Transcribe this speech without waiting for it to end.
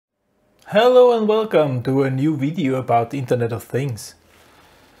Hello and welcome to a new video about the Internet of Things.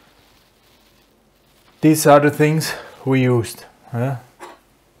 These are the things we used.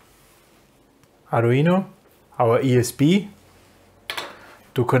 Arduino, our ESP,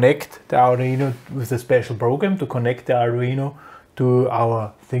 to connect the Arduino with a special program to connect the Arduino to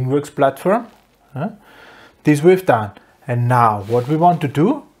our Thingworx platform. This we've done. And now what we want to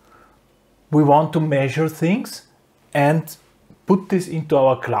do, we want to measure things and put this into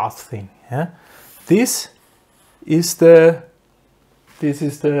our class thing. This is the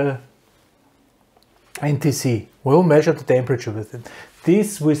NTC. We'll measure the temperature with it.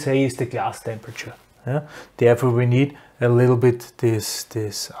 This we say is the glass temperature. Therefore we need a little bit this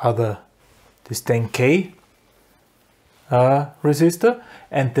 10K resistor,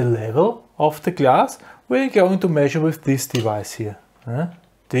 and the level of the glass we're going to measure with this device here.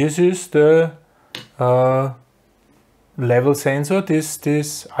 This is the level sensor,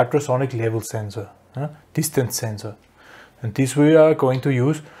 this ultrasonic level sensor, distance sensor, and this we are going to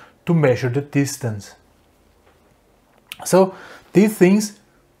use to measure the distance. So these things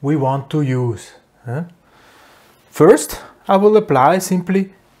we want to use. First I will apply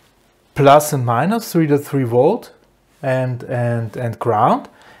simply plus and minus 3.3 volt and ground,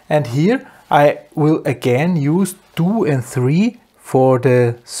 and here I will again use 2 and 3 for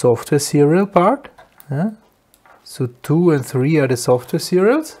the software serial part. So 2 and 3 are the software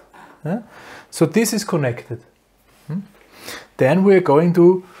serials. So this is connected. Then we are going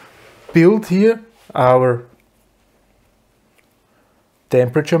to build here our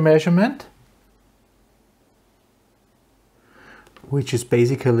temperature measurement, which is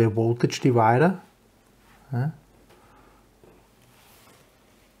basically a voltage divider.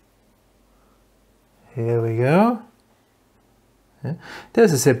 Here we go.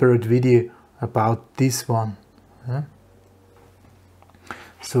 There's a separate video about this one.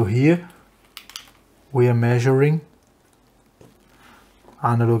 So here we are measuring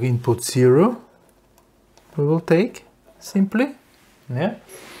analog input 0, we will take simply,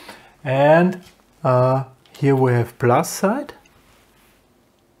 and here we have plus side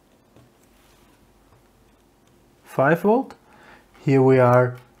 5 volt. Here we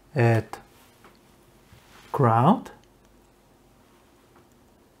are at ground.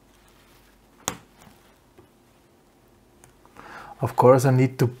 Of course, I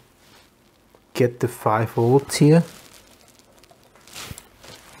need to get the 5 volts here,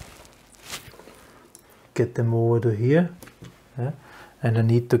 get them over to here, and I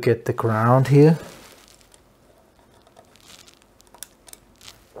need to get the ground here.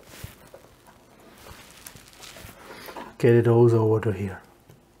 Get it also over to here.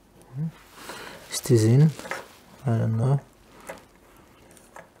 Is this in? I don't know.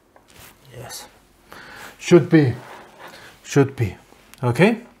 Yes, should be.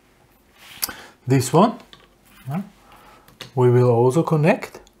 Okay. This one we will also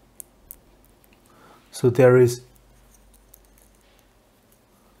connect. So there is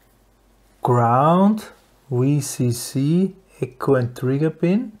ground, VCC, echo and trigger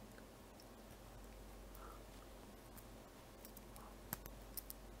pin.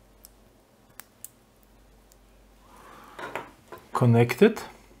 Connected.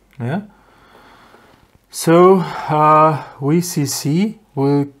 So VCC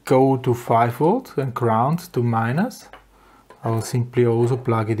will go to 5 volt and ground to minus. I will simply also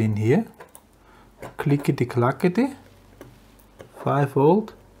plug it in here. Clickety clackety, 5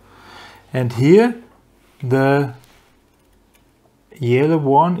 volt. And here the yellow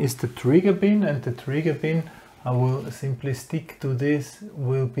one is the trigger pin, and the trigger pin I will simply stick to this,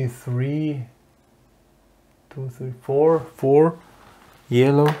 will be 3, 2, 3, 4.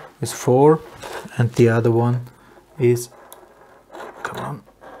 Yellow is 4, and the other one is, come on,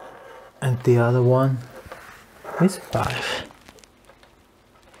 and the other one is 5.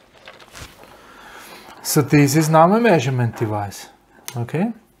 So this is now my measurement device.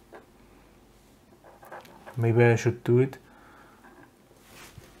 Okay, maybe I should do it.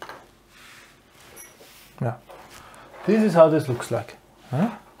 Yeah, this is how this looks like.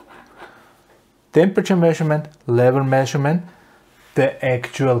 Temperature measurement, level measurement. The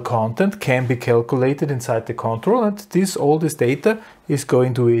actual content can be calculated inside the control, and all this data is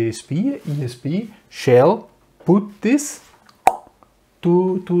going to ESP. ESP shall put this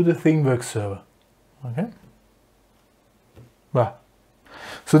to the Thingworx server. Okay. Well,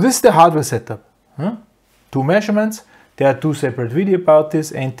 so this is the hardware setup. 2 measurements. There are 2 separate videos about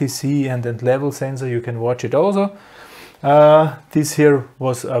this, NTC and level sensor. You can watch it also. This here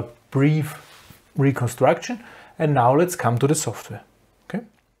was a brief reconstruction. And now let's come to the software. Okay.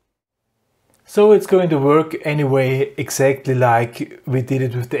 So it's going to work anyway exactly like we did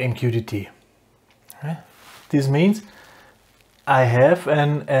it with the MQTT. This means I have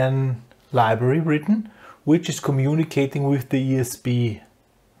an library written which is communicating with the ESP.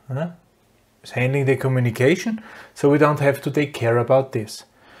 It's handling the communication, so we don't have to take care about this.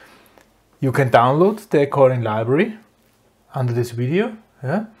 You can download the according library under this video,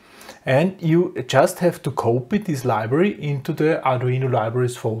 and you just have to copy this library into the Arduino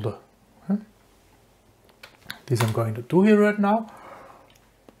libraries folder. This I'm going to do here right now.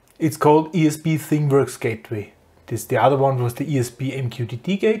 It's called ESP Thingworx Gateway. The other one was the ESP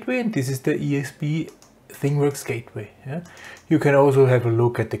MQTT Gateway, and this is the ESP Thingworx Gateway. You can also have a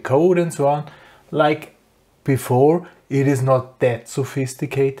look at the code and so on. Like before, it is not that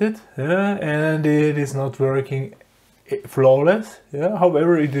sophisticated, and it is not working flawless.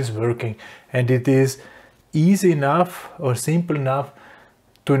 However, it is working, and it is easy enough or simple enough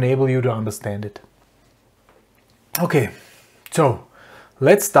to enable you to understand it. Okay, so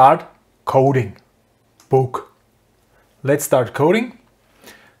let's start coding. Book. Let's start coding.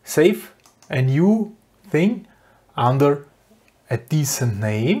 Save a new thing under a decent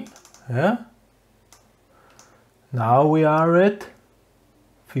name. Now we are at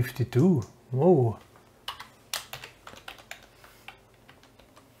 52. Whoa.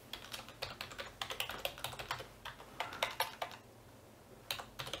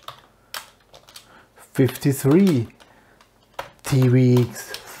 '53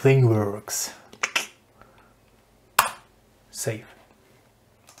 Thingworx. Save.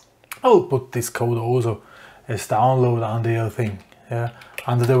 I'll put this code also as download under your thing,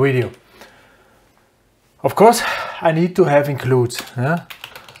 under the video. Of course, I need to have includes.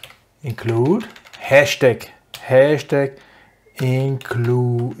 Include hashtag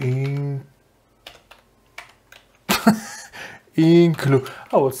include. Include.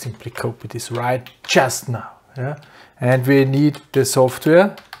 I will simply copy this right just now. And we need the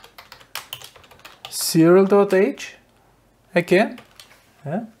software serial.h again.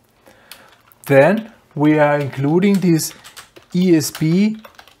 Then we are including this ESP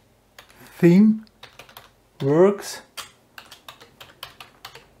Thingworx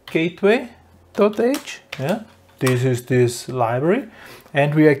gateway.h. This is this library,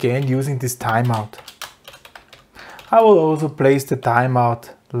 and we are again using this timeout. I will also place the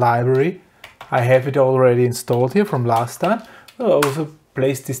timeout library. I have it already installed here from last time. I'll also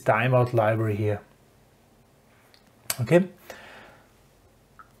place this timeout library here. Okay.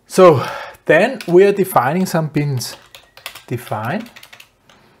 So then we are defining some pins. Define.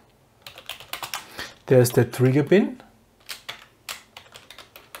 There's the trigger pin.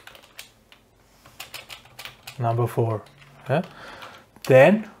 Number 4.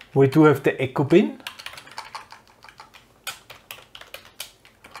 Then we do have the echo pin.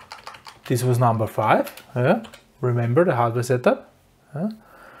 This was number 5. Remember the hardware setup.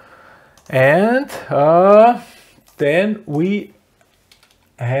 And then we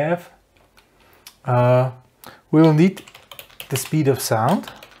have, we will need the speed of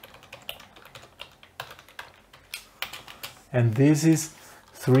sound. And this is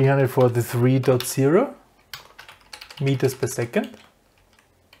 343.0 meters per second.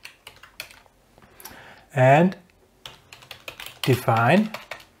 And define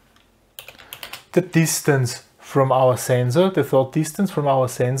the distance from our sensor, the thought distance from our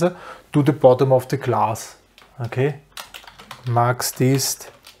sensor to the bottom of the glass. Okay, max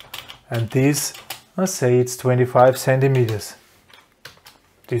dist, and this, let's say it's 25 centimeters.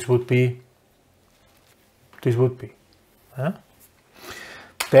 This would be.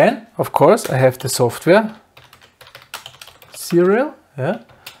 Then, of course, I have the software serial,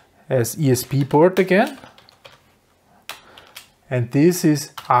 as ESP port again, and this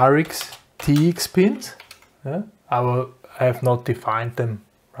is RX TX pins. I have not defined them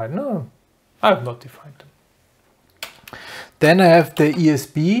right now. I have not defined them. Then I have the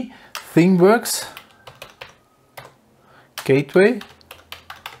ESP Thingworx gateway.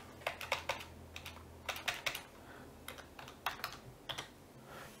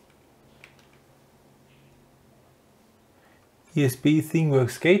 ESP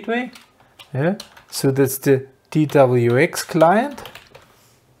Thingworx gateway. So that's the TWX client.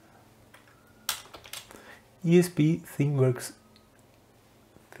 ESP Thingworx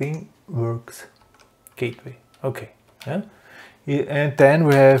gateway. Okay. And then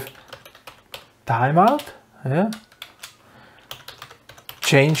we have timeout.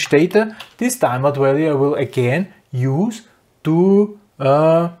 Change data. This timeout value I will again use to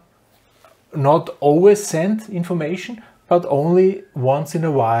not always send information, but only once in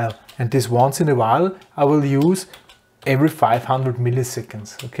a while. And this once in a while I will use every 500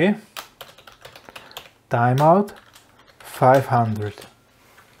 milliseconds. Okay. timeout 500.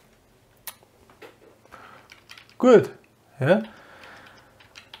 Good. Yeah.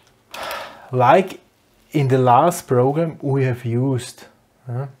 Like in the last program we have used.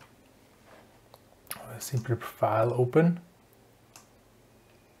 Simply file open.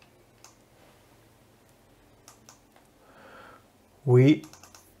 We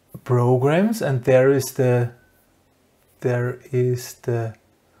programs, and there is the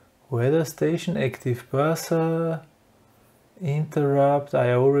weather station, active buzzer, interrupt,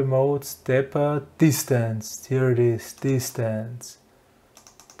 IO remote, stepper, distance. Here it is, distance.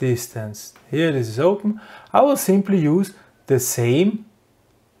 Here this is open. I will simply use the same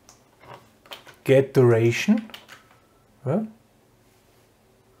get duration.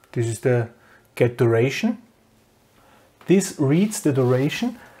 This is the get duration. This reads the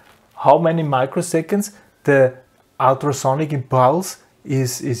duration, how many microseconds the ultrasonic impulse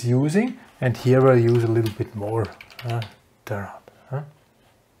is using, and here I'll use a little bit more.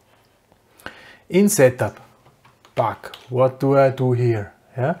 In setup, back, what do I do here?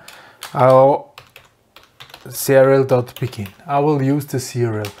 Our serial.begin. I will use the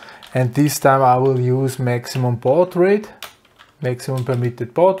serial, and this time I will use maximum baud rate, maximum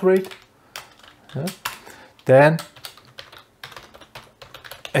permitted baud rate. Then,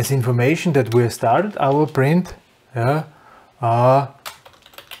 as information that we started, I will print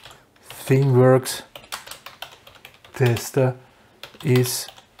Thingworx tester is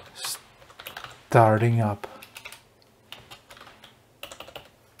starting up.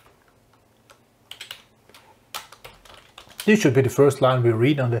 This should be the first line we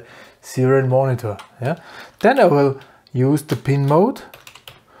read on the serial monitor. Then I will use the pin mode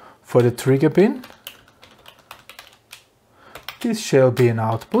for the trigger pin. This shall be an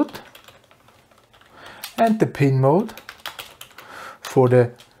output, and the pin mode for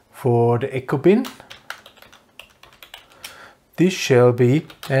the echo pin. This shall be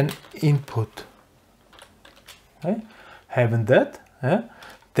an input. Having that,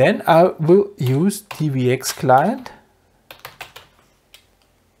 then I will use TVX client.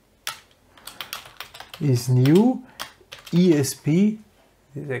 Is new ESP.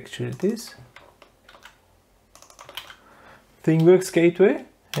 Is actually this. Thingworx gateway,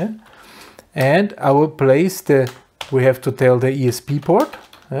 and I will place we have to tell the ESP port,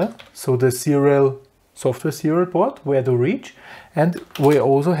 so the software serial port where to reach, and we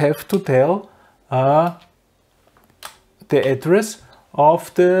also have to tell the address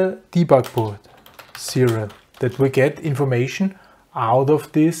of the debug port serial, that we get information out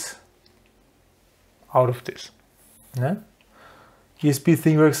of this. ESP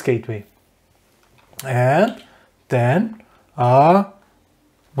Thingworx gateway, and then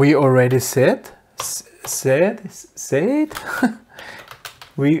we already said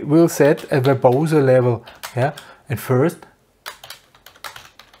we will set a verbose level, and first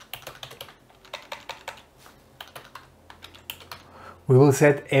we will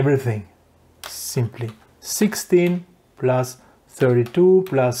set everything simply 16 plus 32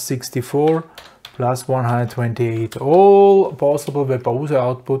 plus 64 plus 128, all possible verbose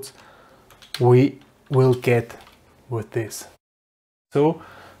outputs we will get with this. So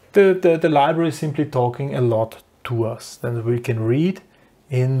the library is simply talking a lot to us, then we can read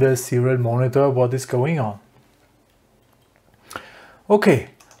in the serial monitor what is going on. Okay,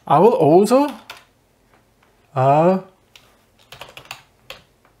 I will also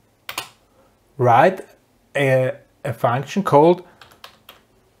write a function called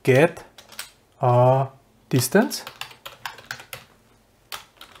get distance,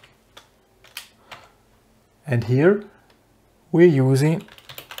 and here we're using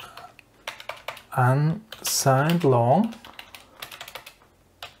unsigned long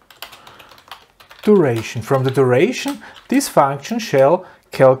duration. From the duration, this function shall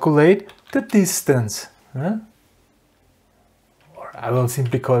calculate the distance. Or I will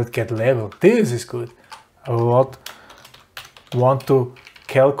simply call it get level. This is good. I will want to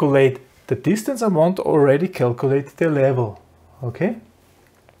calculate the distance, I want to already calculate the level. Okay.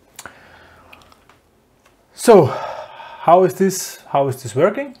 So how is this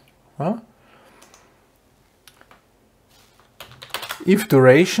working? If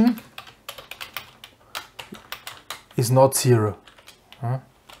duration is not 0.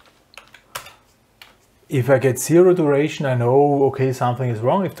 If I get 0 duration, I know, okay, something is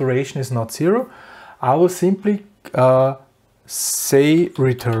wrong. If duration is not 0, I will simply say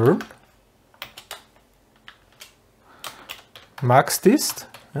return max dist,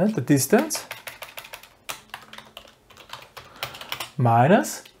 the distance,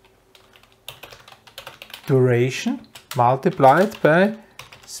 minus duration multiplied by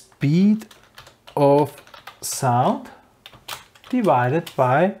speed of sound divided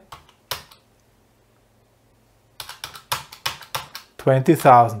by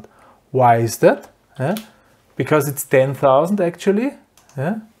 20,000. Why is that? Because it's 10,000 actually.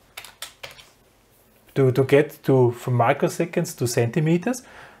 To get from microseconds to centimeters.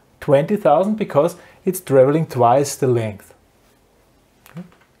 20,000 because it's traveling twice the length. Okay.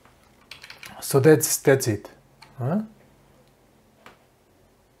 So that's it.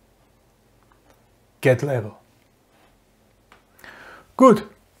 Get level. Good.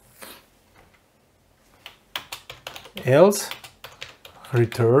 Else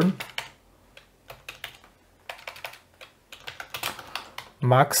return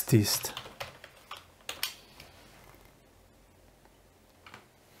max dist.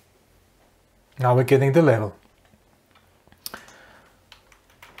 Now we're getting the level.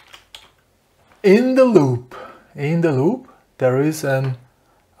 In the loop, there is an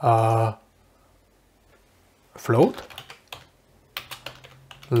float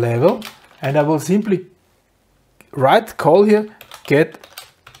level, and I will simply call here get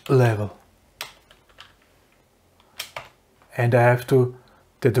level, and I have to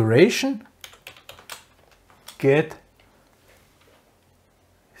the duration get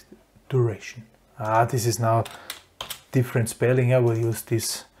duration. This is now different spelling. I will use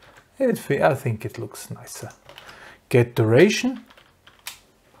this. I think it looks nicer. Get duration.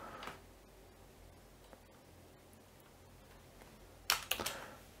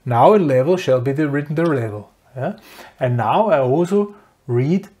 Now a level shall be written the level. And now I also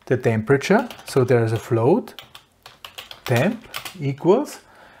read the temperature. So there is a float temp equals,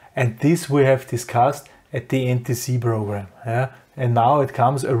 and this we have discussed at the NTC program. And now it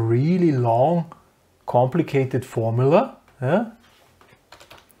comes a really long, complicated formula.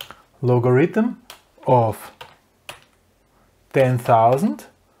 Logarithm of 10,000,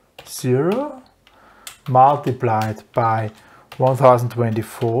 0, multiplied by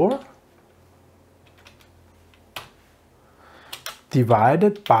 1024,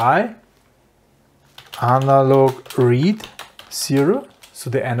 divided by analog read 0, so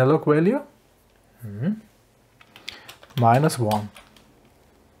the analog value, minus 1.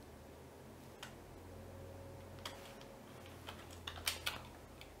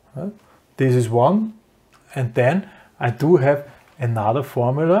 This is 1, and then I do have another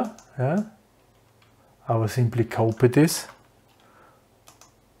formula. I will simply copy this.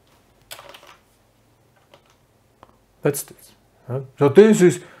 That's this. So this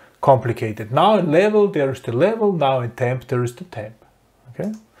is complicated. Now in level there is the level, now in temp there is the temp.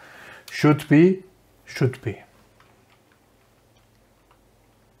 Okay? Should be.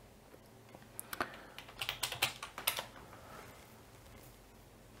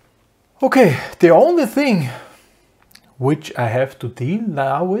 Okay, the only thing which I have to deal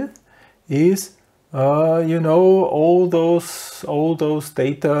now with is, all those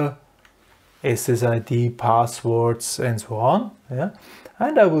data, SSID, passwords, and so on.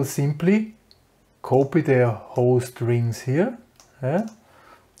 And I will simply copy their whole strings here. I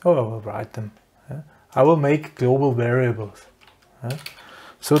will write them. I will make global variables.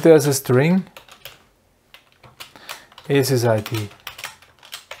 So there's a string SSID.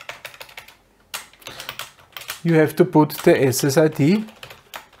 You have to put the SSID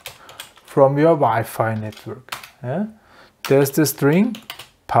from your Wi-Fi network. There's the string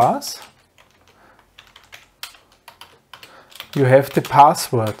pass. You have the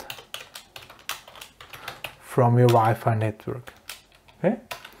password from your Wi-Fi network. Okay?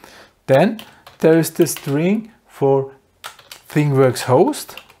 Then there is the string for Thingworx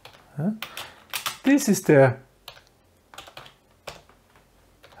host. This is the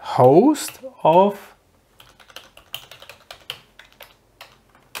host of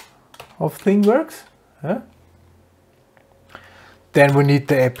Thingworx. Then we need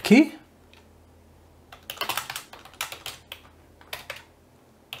the app key.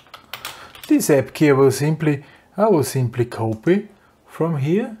 This app key I will simply copy from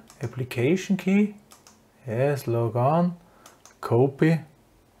here. Application key. Yes, log on. Copy.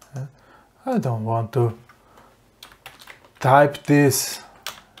 I don't want to type this.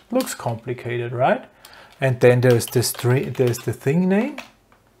 Looks complicated, right? And then there's the string. There's the thing name.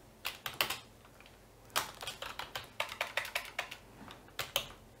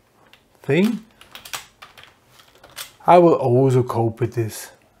 Thing. I will also copy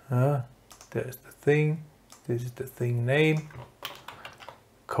this. There's the thing. This is the thing name.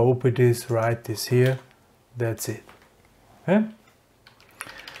 Copy this, write this here. That's it. Okay?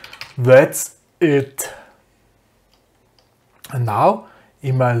 That's it. And now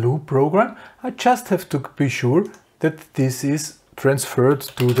in my loop program, I just have to be sure that this is transferred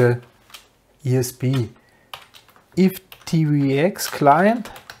to the ESP if Thingworx client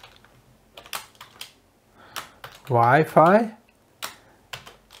Wi-Fi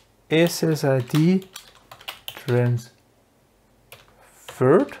SSID transferred.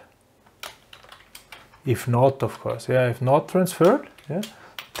 If not, of course, yeah, if not transferred, yeah,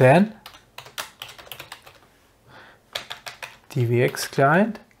 then Thingworx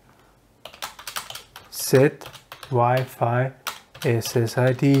client set Wi-Fi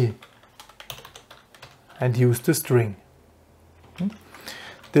SSID and use the string.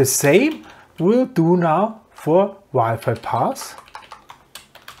 The same we'll do now for Wi-Fi pass.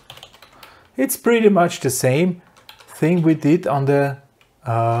 It's pretty much the same thing we did on the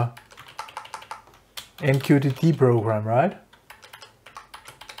MQTT program, right?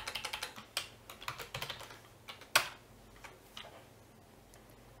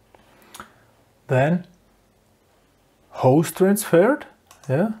 Then host transferred,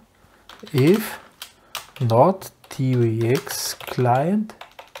 yeah, if not Thingworx client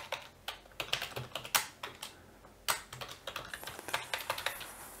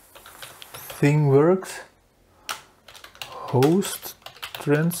Thingworx host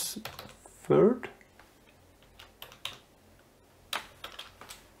transferred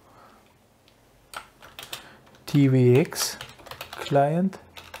Thingworx client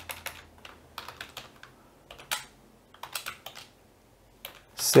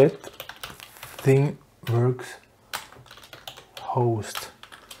set Thingworx host.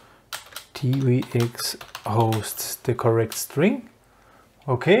 Thingworx hosts the correct string.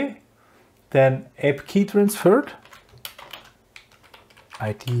 Okay. Then app key transferred.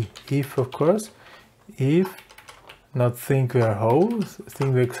 ID if, of course, if not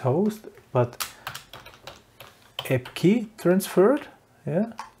Thingworx host, but app key transferred.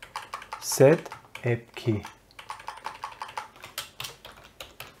 Yeah. Set app key.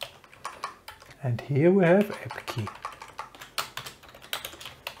 And here we have app key.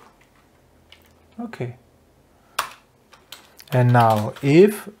 Okay. And now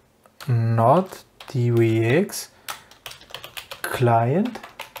if not Thingworx client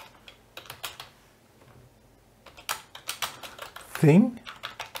thing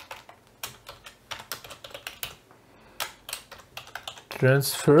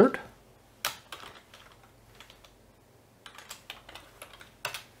transferred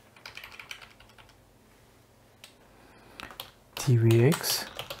Thingworx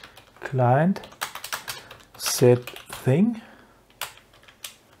client set thing.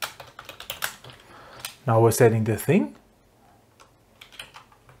 Now we're setting the thing.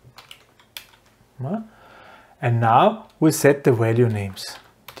 And now we set the value names.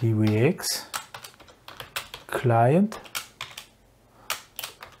 Thingworx client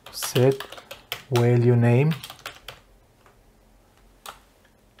set value name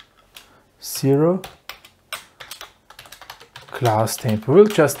 0 class temp. We'll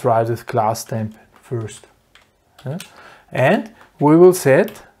just write with class temp first. And we will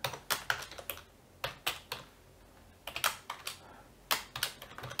set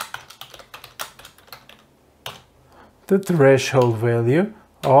the threshold value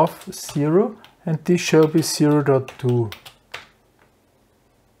of 0, and this shall be 0.2.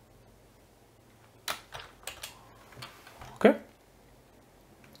 Okay.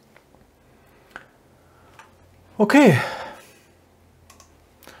 Okay.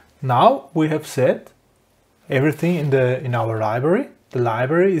 Now we have set everything in our library. The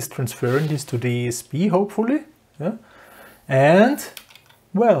library is transferring this to the ESP, hopefully. Yeah. And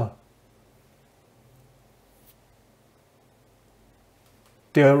well,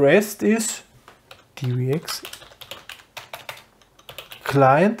 the rest is Thingworx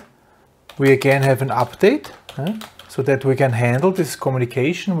client. We again have an update so that we can handle this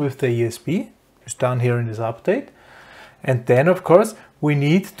communication with the ESP. It's down here in this update. And then of course we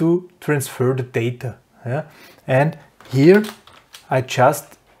need to transfer the data. And here I'm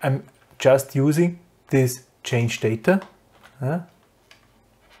just using this change data.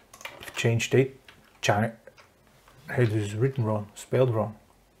 Change date. Hey, this is written wrong, spelled wrong.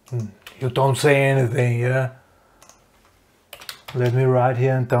 You don't say anything, yeah? Let me write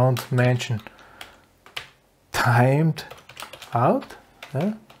here and don't mention timed out.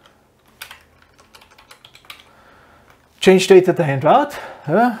 Yeah? Change data timed out.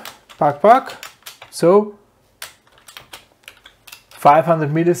 Back. So 500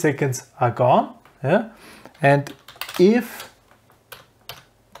 milliseconds are gone. Yeah? And if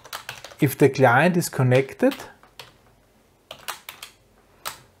the client is connected,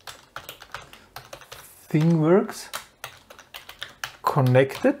 Thingworx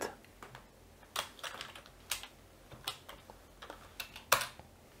connected,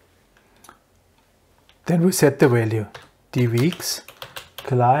 Then we set the value. Thingworx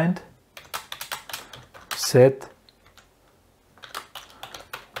client set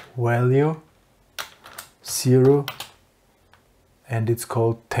value 0 and it's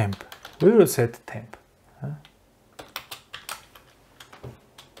called temp. We will set temp.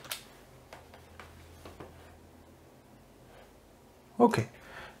 Okay,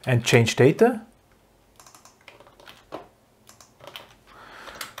 and change data.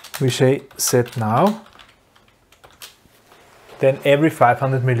 We say set now. Then every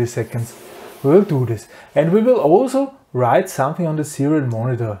 500 milliseconds we will do this. And we will also write something on the serial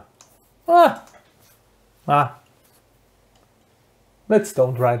monitor. Let's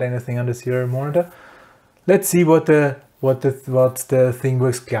don't write anything on the serial monitor. Let's see what the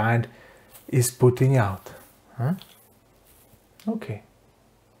Thingworx client is putting out. Okay.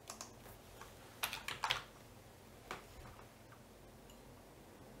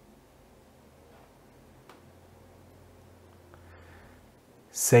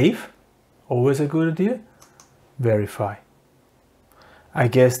 Save, always a good idea. Verify. I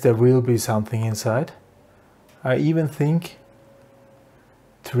guess there will be something inside. I even think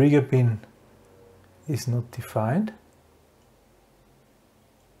trigger pin is not defined.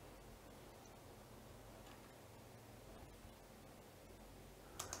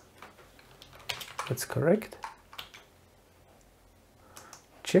 That's correct.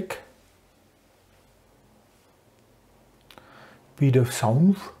 Check. Speed of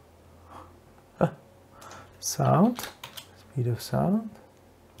sound. Sound. Speed of sound.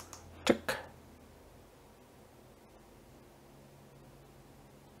 Check.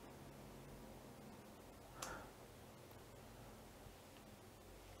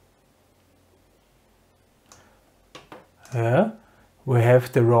 Yeah, we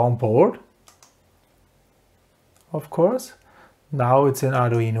have the wrong board. Of course. Now it's an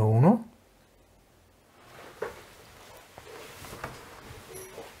Arduino Uno.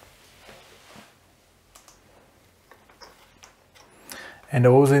 And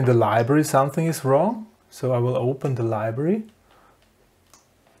also in the library something is wrong. So I will open the library.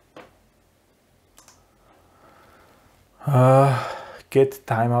 Get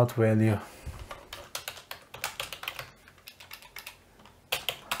timeout value.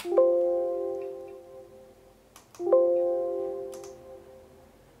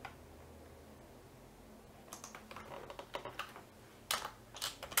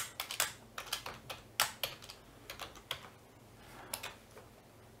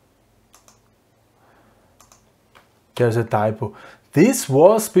 There's a typo. This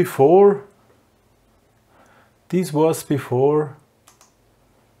was before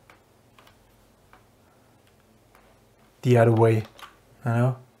the other way. You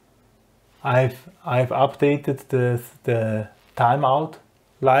know, I've updated the timeout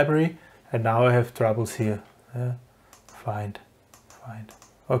library and now I have troubles here. Find.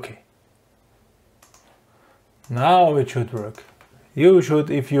 Okay. Now it should work. You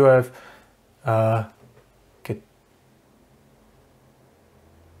should, if you have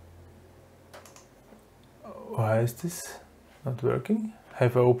why is this not working?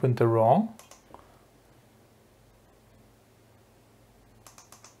 Have I opened the wrong?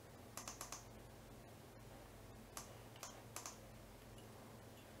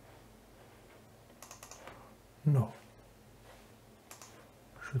 No.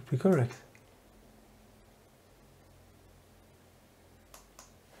 Should be correct.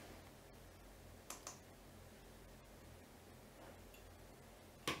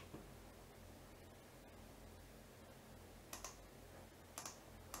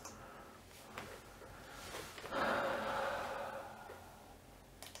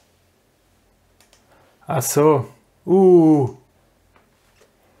 So,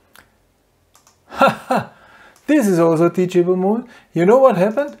 this is also teachable mode. You know what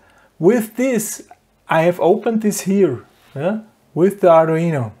happened? With this, I have opened this here, with the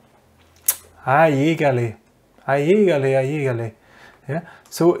Arduino. Yeah.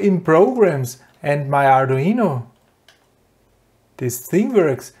 So in programs and my Arduino, this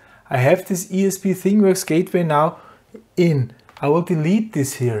Thingworx, I have this ESP Thingworx gateway now in. I will delete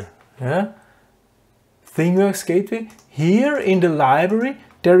this here. Yeah. Thingworx gateway. Here in the library,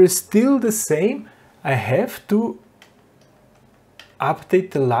 there is still the same. I have to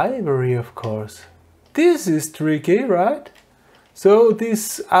update the library, of course. This is tricky, right? So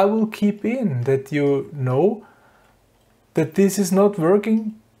this I will keep in, that you know that this is not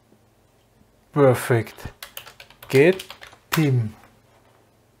working perfect. Get tim.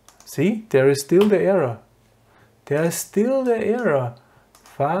 See, there is still the error. There is still the error.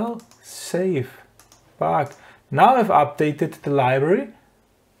 File, save. Back. Now I've updated the library.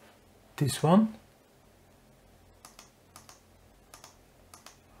 This one.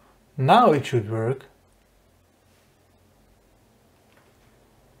 Now it should work.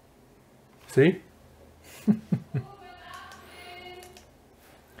 See?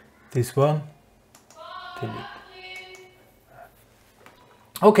 This one. Delete.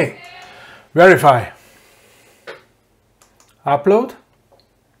 Okay. Verify. Upload.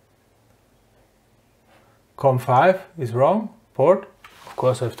 COM5 is wrong. Port. Of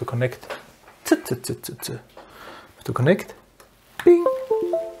course I have to connect. Have to connect. Bing.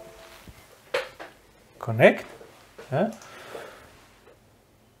 Connect. Yeah.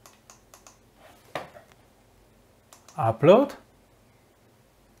 Upload.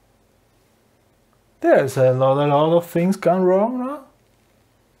 There's a lot of things gone wrong now.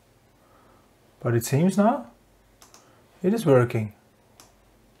 But it seems now it is working.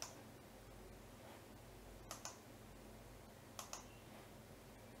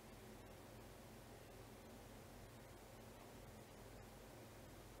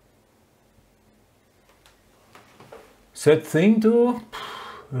 Set thing to,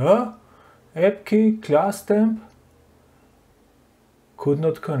 yeah, app key, class temp, could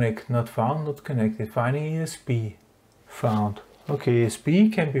not connect, not found, not connected, finding ESP, found. Okay,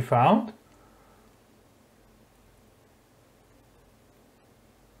 ESP can be found.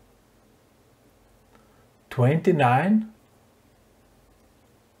 $29.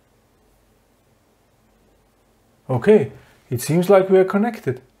 Okay, it seems like we are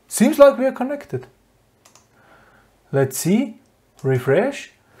connected. Seems like we are connected. Let's see,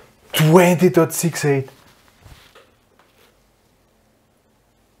 refresh, 20.68.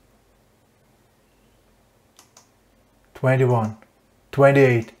 $21,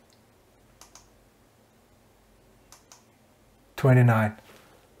 $28, $29.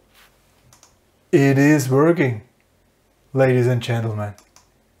 It is working, ladies and gentlemen.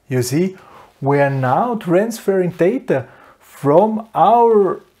 You see, we are now transferring data from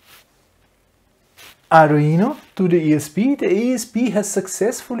our Arduino to the ESP. The ESP has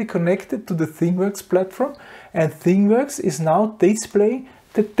successfully connected to the Thingworx platform, and Thingworx is now displaying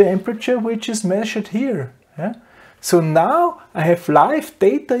the temperature which is measured here. Yeah? So now I have live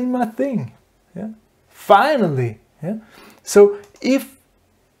data in my thing. Yeah? Finally. Yeah? So if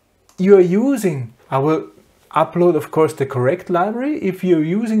you are using, I will upload of course the correct library. If you're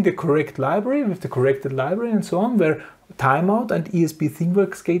using the correct library with the corrected library and so on, where timeout and ESP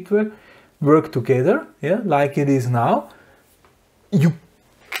Thingworx gateway work together, yeah, like it is now, you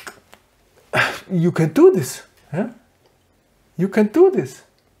can do this. Yeah? You can do this.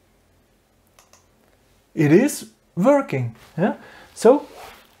 It is working. Yeah? So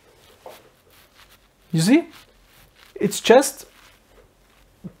you see, it's just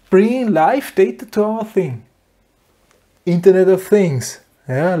bringing live data to our thing. Internet of Things.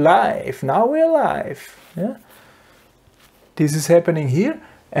 Yeah, live. Now we're live. Yeah? This is happening here.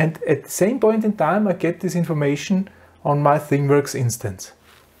 And at the same point in time, I get this information on my Thingworx instance.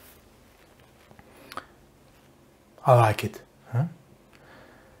 I like it. Huh?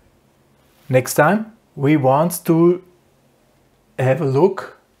 Next time, we want to have a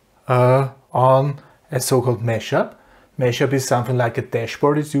look on a so-called mashup. Mashup is something like a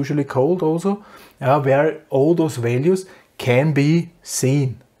dashboard, it's usually called also, where all those values can be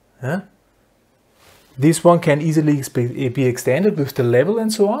seen. Huh? This one can easily be extended with the level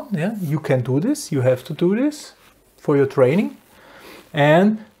and so on. Yeah, you can do this. You have to do this for your training.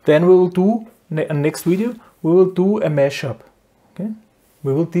 And then we will do, next video, we will do a mashup. Okay?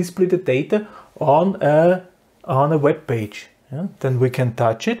 We will display the data on a web page. Yeah? Then we can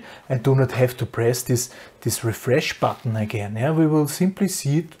touch it and do not have to press this refresh button again. Yeah? We will simply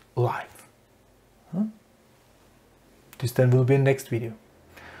see it live. Huh? This then will be in next video.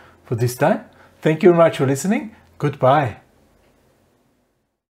 For this time, thank you very much for listening. Goodbye.